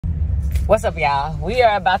What's up, y'all? We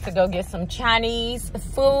are about to go get some Chinese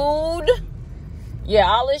food. Yeah,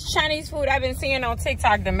 all this Chinese food I've been seeing on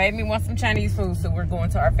TikTok that made me want some Chinese food. So we're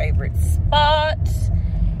going to our favorite spot.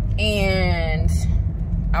 And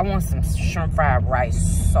I want some shrimp fried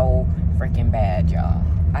rice so freaking bad, y'all.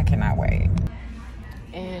 I cannot wait.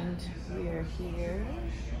 And we are here.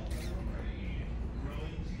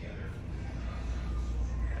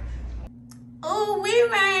 Oh, we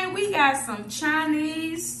ran. We got some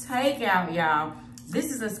Chinese takeout, y'all.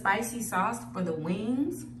 This is a spicy sauce for the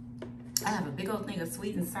wings. I have a big old thing of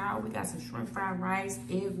sweet and sour. We got some shrimp fried rice,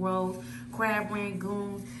 egg rolls, crab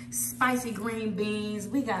rangoon, spicy green beans.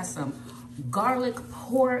 We got some garlic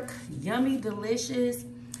pork, yummy delicious,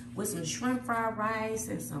 with some shrimp fried rice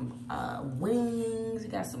and some wings. We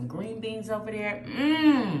got some green beans over there.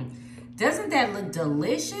 Doesn't that look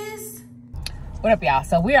delicious? What up, y'all?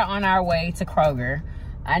 So we are on our way to Kroger.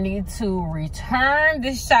 I need to return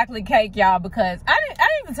this chocolate cake, y'all, because I didn't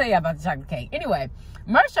even tell y'all about the chocolate cake. Anyway,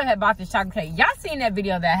 Mersha had bought this chocolate cake. Y'all seen that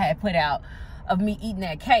video that I had put out of me eating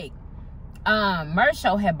that cake.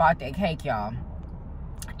 Mersha had bought that cake, y'all.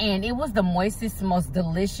 And it was the moistest, most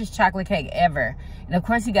delicious chocolate cake ever. And of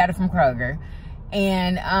course, he got it from Kroger.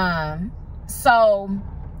 And so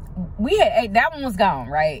we had ate, that one was gone,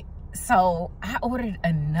 right? So I ordered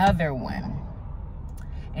another one.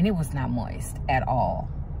 And it was not moist at all.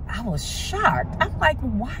 I was shocked. I'm like,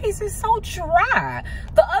 why is it so dry?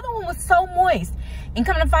 The other one was so moist. And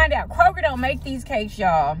come to find out, Kroger don't make these cakes,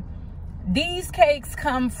 y'all. These cakes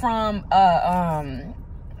come from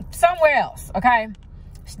somewhere else, okay?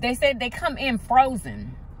 They said they come in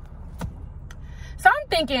frozen. So I'm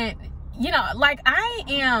thinking, you know, like I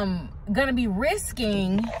am gonna be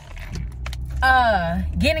risking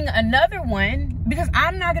getting another one because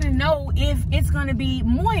I'm not gonna know if it's gonna be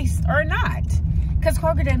moist or not, because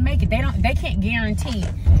Kroger didn't make it. They can't guarantee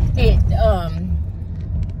it.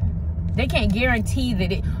 They can't guarantee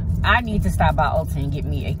that it. I need to stop by Ulta and get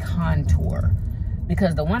me a contour,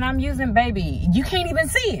 because the one I'm using, baby, you can't even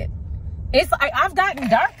see it. It's like I've gotten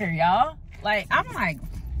darker, y'all. Like I'm like,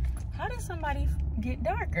 how did somebody get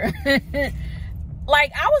darker?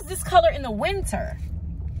 Like I was this color in the winter.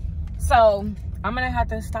 So I'm gonna have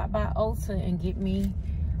to stop by Ulta and get me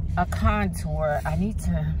a contour. I need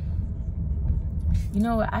to, you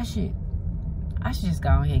know what, I should just go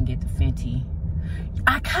ahead and get the Fenty.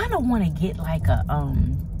 I kind of want to get like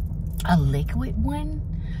a liquid one,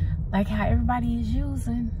 like how everybody is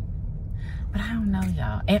using, but I don't know,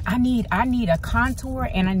 y'all. And I need a contour,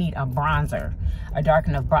 and I need a bronzer, a dark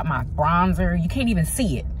enough my bronzer. You can't even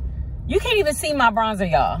see it. You can't even see my bronzer,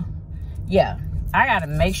 y'all. Yeah. I gotta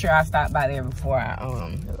make sure I stop by there before I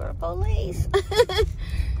the police.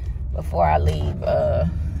 Before I leave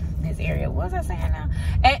this area. What was I saying now?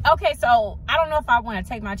 And okay, so I don't know if I want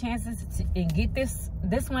to take my chances and get this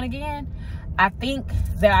one again. I think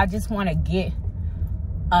that I just want to get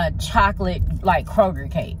a chocolate like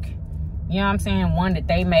Kroger cake. You know what I'm saying? One that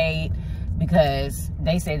they made, because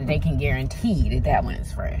they say that they can guarantee that one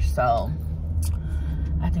is fresh. So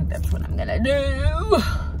I think that's what I'm gonna do.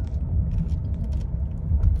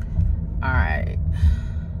 All right.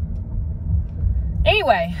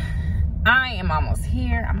 Anyway, I am almost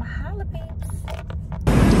here. I'm a holla peeps.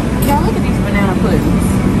 Y'all, look at these banana puddings.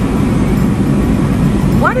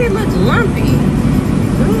 Why they look lumpy?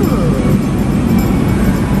 Ooh.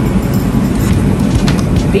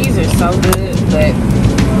 These are so good, but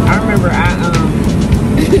I remember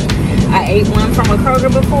I ate one from a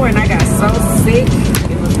Kroger before and I got so sick.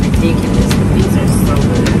 It was ridiculous, but these are so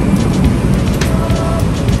good.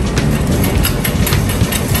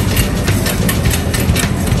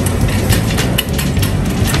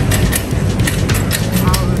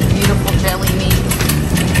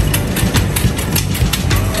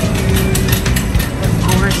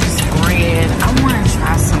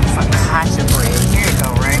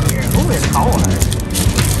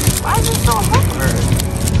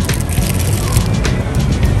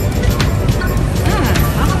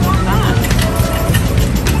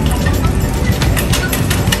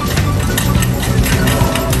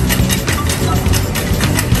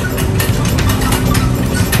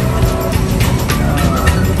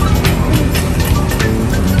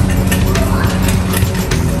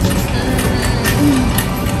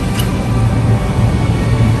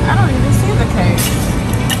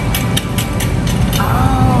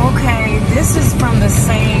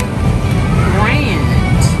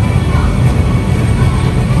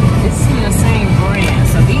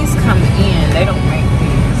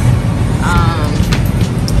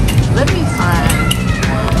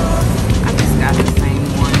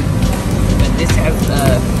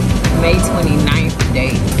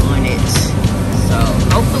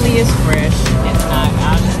 fresh. If not,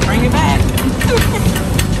 I'll just bring it back.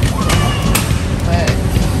 But,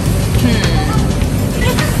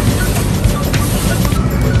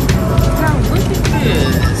 now look at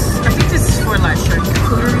this. I think this is for like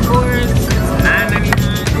charcuterie boards. It's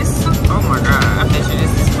 $9.99. This, oh my god, I bet you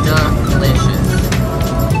this is delicious.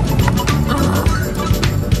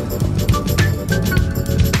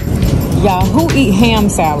 Y'all, who eat ham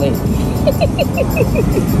salad? We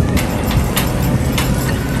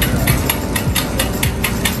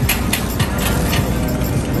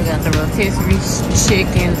got the rotisserie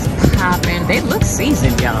chickens popping. They look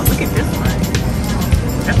seasoned, y'all. Look at this one.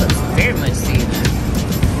 That looks very much seasoned.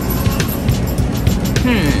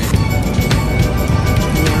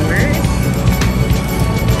 Numbers.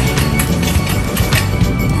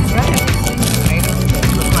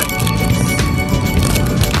 Look like this.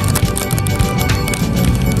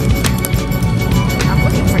 I'm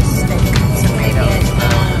looking for steak tomatoes.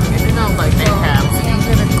 It smells like they have. These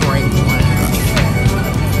are the great ones.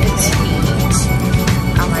 It's heat.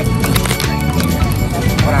 I like these right here.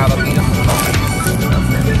 What all the beautiful colors.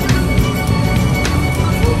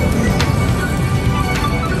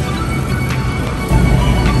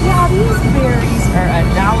 Y'all, these berries are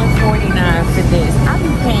 $1.49 for this. I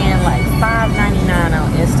be paying like $5.99 on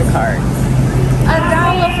Instacart.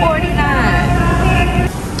 $1.49.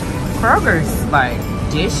 Kroger's like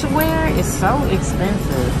dishware is so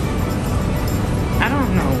expensive. I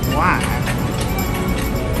don't know why.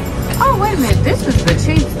 Oh, wait a minute. This is the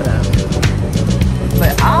cheap stuff.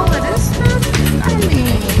 But all of this stuff, I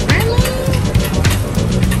mean, really?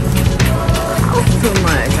 Costs too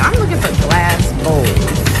much. I'm looking for glass bowls.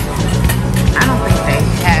 I don't think they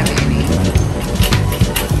have any.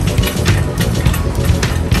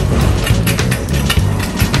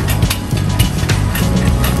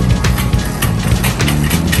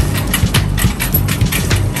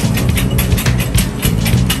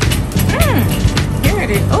 Here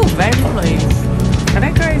it is. Oh, baby, please. Are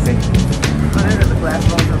they crazy? Oh, there are the glass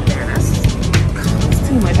bowls up there. That's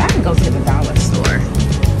too much. I can go to the dollar store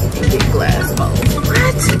and get glass bowls.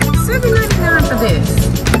 What? $7.99 for this.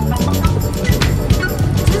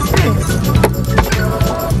 Just this.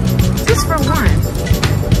 Just for one.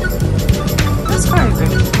 That's crazy.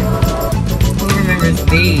 Who remembers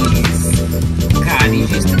these? God, these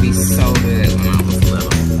used to be so good when I was little.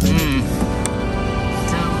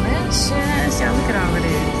 Delicious. Y'all look at all of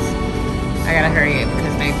this. I gotta hurry up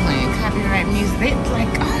because they playing copyright music. They like,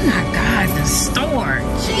 oh my god, the store.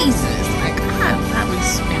 Jesus. Like, I probably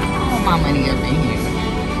spent all my money up in here.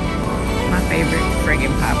 My favorite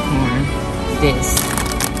friggin' popcorn. This.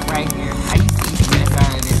 Right here. I used to eat the best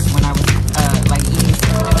out of this when I was like eating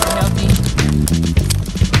super healthy.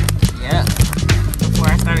 Yep. Before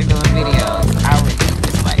I started doing videos, I would eat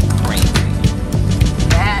this like crazy.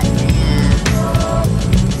 That and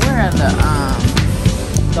where are the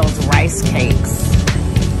those rice cakes?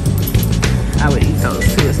 I would eat those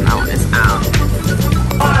too. It's not when it's out.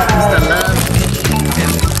 It's the love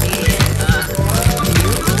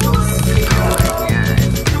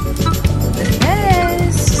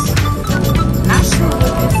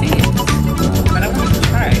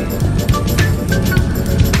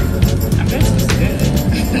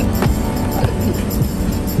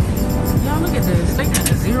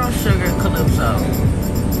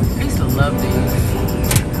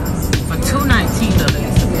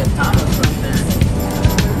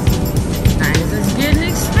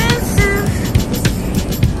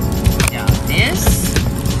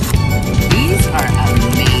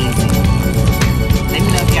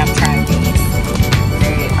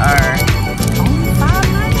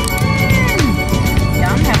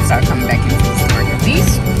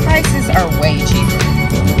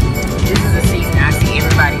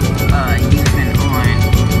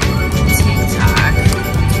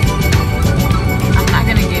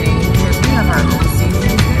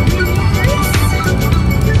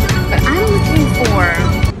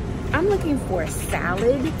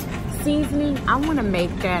seasoning. I want to make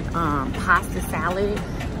that pasta salad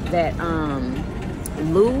that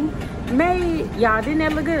Lou made. Y'all, didn't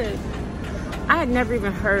that look good? I had never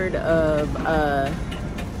even heard of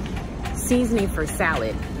seasoning for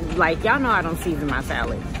salad. Like, y'all know I don't season my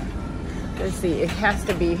salad. Let's see, it has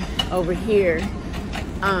to be over here.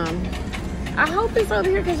 I hope it's over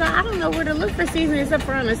here because I don't know where to look for seasoning except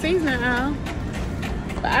for on the seasoning aisle.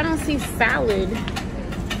 But I don't see salad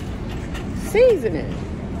seasoning.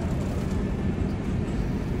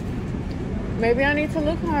 Maybe I need to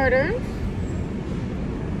look harder.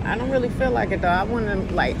 I don't really feel like it though. I want to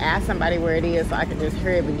like ask somebody where it is so I can just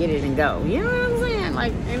hurry up and get it and go. You know what I'm saying?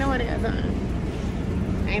 Like, ain't nobody got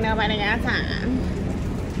time. Ain't nobody got time.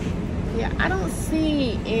 Yeah, I don't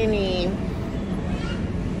see any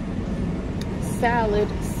salad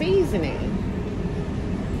seasoning.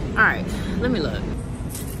 All right, let me look.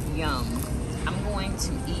 Yum. I'm going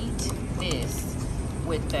to eat this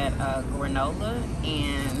with that granola,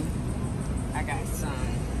 and I got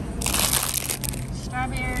some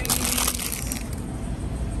strawberries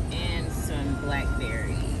and some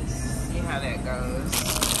blackberries. See how that goes.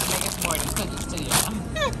 I think it's more than cookies too,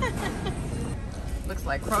 y'all. Looks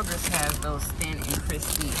like Kroger's has those thin and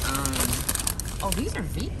crispy. Oh, these are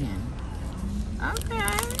vegan.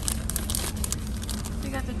 Okay. We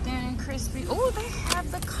got the thin and crispy. Oh, they have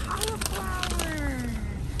the cauliflower.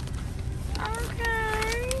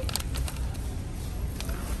 Okay.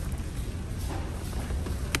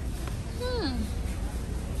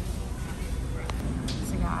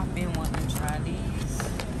 So y'all, I've been wanting to try these,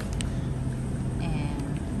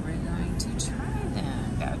 and we're going to try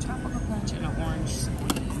them. Got a tropical punch and an orange squeeze.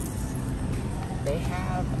 They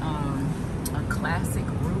have a classic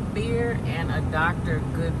root beer and a Dr.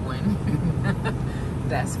 Goodwin.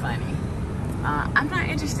 That's funny. I'm not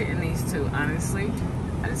interested in these two, honestly.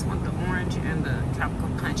 I just want the orange and the tropical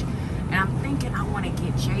punch. And I'm thinking I want to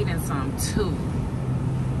get Jaden some too.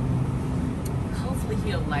 Hopefully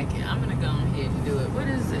he'll like it. I'm gonna go ahead and do it. What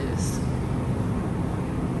is this?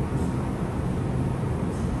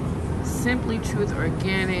 Simply Truth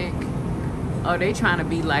Organic. Oh, they trying to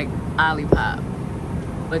be like Olipop,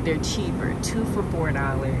 but they're cheaper. 2 for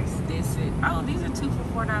 $4. This is, oh, these are 2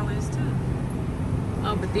 for $4 too.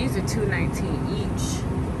 Oh, but these are $2.19 each.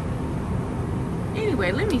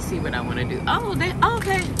 Anyway, let me see what I want to do. Oh,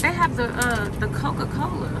 okay. They have the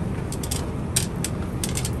Coca-Cola,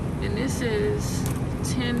 and this is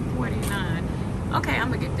 $10.49. Okay,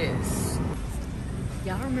 I'm gonna get this.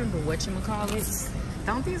 Y'all remember whatchamacallits?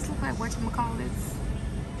 Don't these look like whatchamacallits?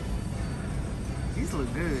 These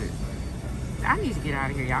look good. I need to get out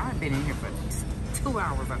of here, y'all. I've been in here for 2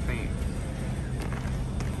 hours, I think.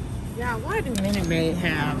 Yeah, why do Minute Maid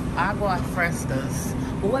have agua frescas?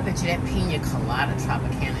 Oh, I bet you that pina colada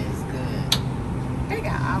Tropicana is good. They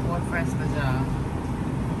got agua frescas, y'all.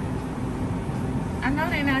 I know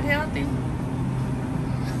they're not healthy.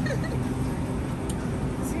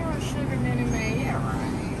 0 sugar Minute Maid, yeah,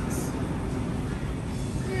 right.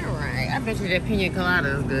 Yeah, right. I bet you that pina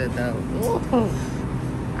colada is good, though. Ooh,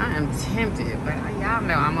 I am tempted, but y'all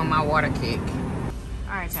know I'm on my water kick.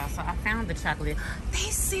 All right, y'all, so I found the chocolate.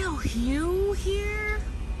 They sell Hue here.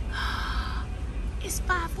 It's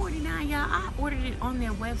 $5.49, y'all. I ordered it on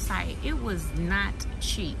their website. It was not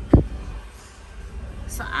cheap.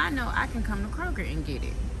 So I know I can come to Kroger and get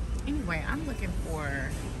it. Anyway, I'm looking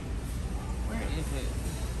for, where is it?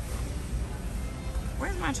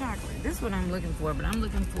 Where's my chocolate? This is what I'm looking for, but I'm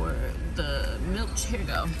looking for the milk. Here we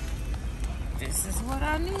go. This is what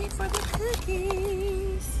I need for the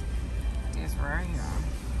cookies. This right here.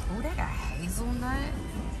 Oh, they got hazelnut.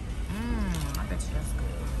 I bet you that's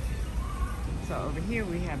good. So over here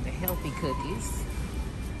we have the healthy cookies.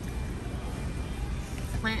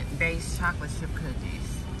 Plant-based chocolate chip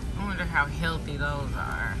cookies. I wonder how healthy those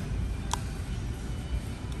are.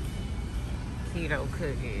 Keto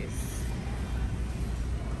cookies.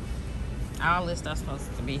 All this stuff's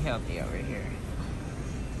supposed to be healthy over here.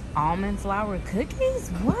 Almond flour cookies?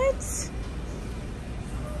 What?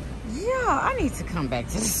 Yeah, I need to come back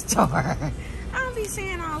to the store. I don't be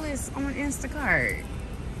seeing all this on Instacart.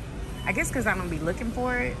 I guess because I don't be looking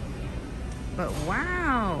for it. But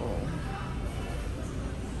wow.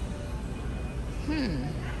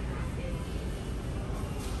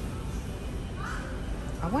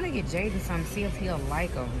 I want to get Jaden some, see if he'll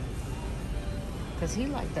like them. Because he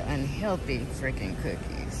like the unhealthy freaking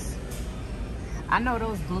cookies. I know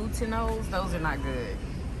those glutenos, those are not good.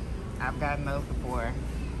 I've gotten those before.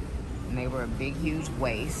 And they were a big, huge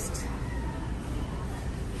waste.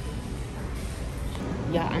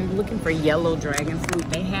 Yeah, I'm looking for yellow dragon fruit.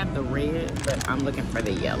 They have the red, but I'm looking for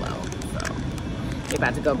the yellow. So, they're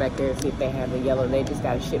about to go back there and see if they have the yellow. They just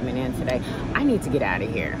got a shipment in today. I need to get out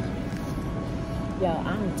of here. Yeah,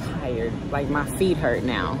 I'm tired. Like, my feet hurt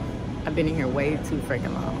now. I've been in here way too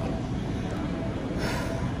freaking long.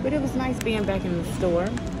 But it was nice being back in the store.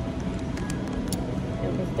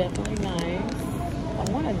 It was definitely nice. I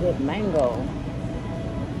want a good mango.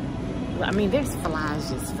 I mean, there's flies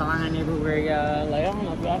just flying everywhere, y'all. Like, I don't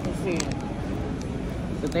know if y'all can see it.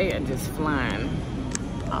 But they are just flying.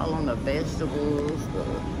 All on the vegetables, the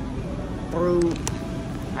fruit.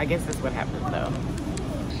 I guess that's what happened, though.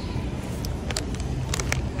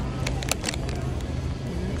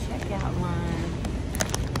 Checkout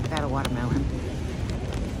line. Got a watermelon.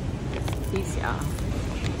 Peace, y'all.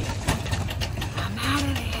 I'm out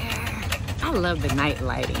of here. I love the night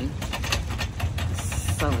lighting.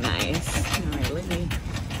 It's so nice. All right, let me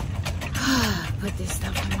put this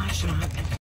stuff in my trunk.